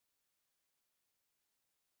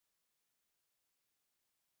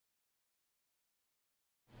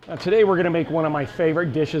Now today we're going to make one of my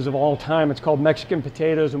favorite dishes of all time. It's called Mexican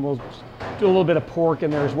potatoes, and we'll do a little bit of pork in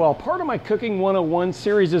there as well. Part of my Cooking 101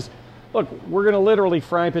 series is, look, we're going to literally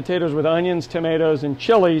fry potatoes with onions, tomatoes, and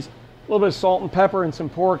chilies, a little bit of salt and pepper and some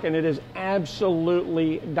pork, and it is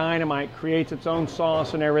absolutely dynamite. Creates its own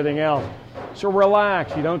sauce and everything else. So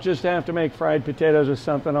relax, you don't just have to make fried potatoes with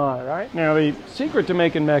something on it, right? Now the secret to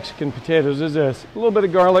making Mexican potatoes is this: a little bit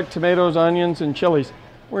of garlic, tomatoes, onions, and chilies.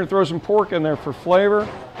 We're going to throw some pork in there for flavor,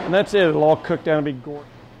 and that's it. It'll all cook down and be gorgeous.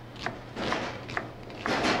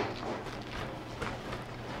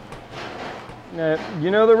 Now, you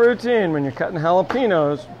know the routine when you're cutting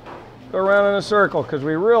jalapenos. Go around in a circle, because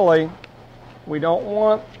we don't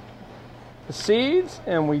want the seeds,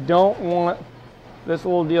 and we don't want this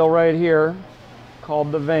little deal right here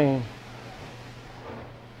called the vein.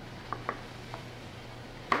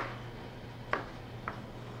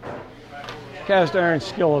 Cast iron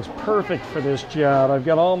skillet is perfect for this job. I've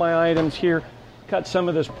got all my items here. Cut some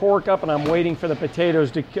of this pork up, and I'm waiting for the potatoes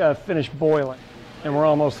to finish boiling. And we're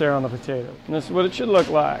almost there on the potatoes. And this is what it should look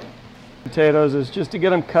like. Potatoes is just to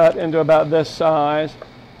get them cut into about this size.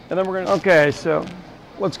 And then we're going to, okay, so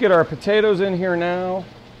let's get our potatoes in here now.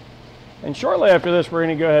 And shortly after this, we're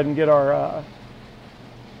going to go ahead and get our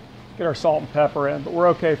salt and pepper in. But we're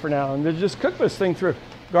okay for now. And then just cook this thing through.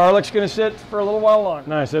 Garlic's going to sit for a little while longer.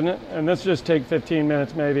 Nice, isn't it? And this just take 15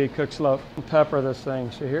 minutes maybe. Cook slow. Pepper this thing.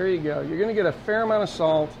 So here you go. You're going to get a fair amount of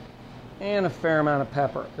salt and a fair amount of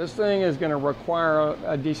pepper. This thing is going to require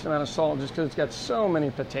a decent amount of salt just because it's got so many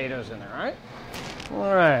potatoes in there, right?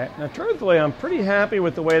 All right. Now, truthfully, I'm pretty happy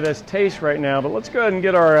with the way this tastes right now, but let's go ahead and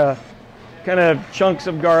get our kind of chunks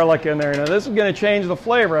of garlic in there. Now, this is going to change the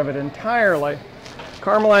flavor of it entirely.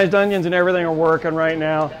 Caramelized onions and everything are working right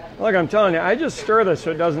now. Look, I'm telling you, I just stir this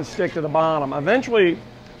so it doesn't stick to the bottom. Eventually,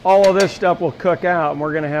 all of this stuff will cook out, and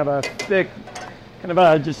we're going to have a thick, kind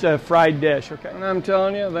of just a fried dish, okay? And I'm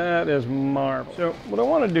telling you, that is marvelous. So what I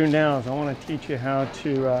want to do now is I want to teach you how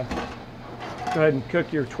to go ahead and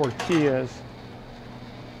cook your tortillas.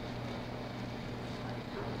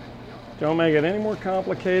 Don't make it any more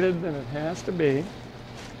complicated than it has to be.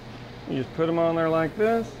 You just put them on there like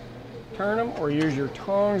this, turn them, or use your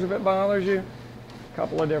tongs if it bothers you. A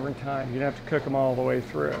couple of different times. You'd have to cook them all the way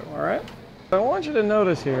through, all right? What I want you to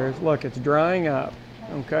notice here is, look, it's drying up.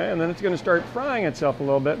 Okay, and then it's going to start frying itself a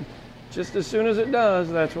little bit. Just as soon as it does,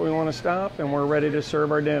 that's what we want to stop, and we're ready to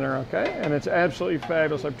serve our dinner, okay? And it's absolutely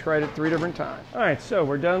fabulous. I've tried it 3 different times. All right, so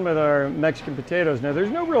we're done with our Mexican potatoes. Now,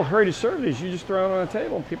 there's no real hurry to serve these. You just throw them on the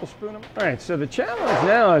table and people spoon them. All right, so the challenge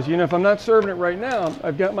now is, if I'm not serving it right now,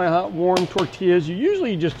 I've got my hot, warm tortillas. You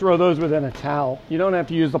usually just throw those within a towel. You don't have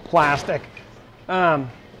to use the plastic. And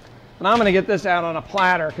I'm going to get this out on a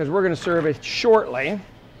platter because we're going to serve it shortly.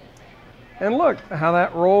 And look how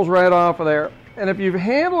that rolls right off of there. And if you've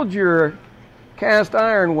handled your cast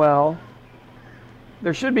iron well,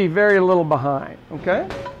 there should be very little behind, okay?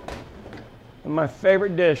 And my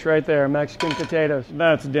favorite dish right there, Mexican potatoes.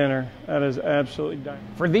 That's dinner. That is absolutely done.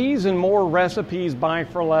 For these and more recipes,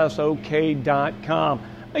 buyforlessok.com.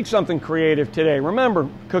 Make something creative today. Remember,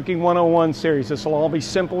 Cooking 101 series. This will all be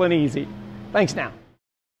simple and easy. Thanks now.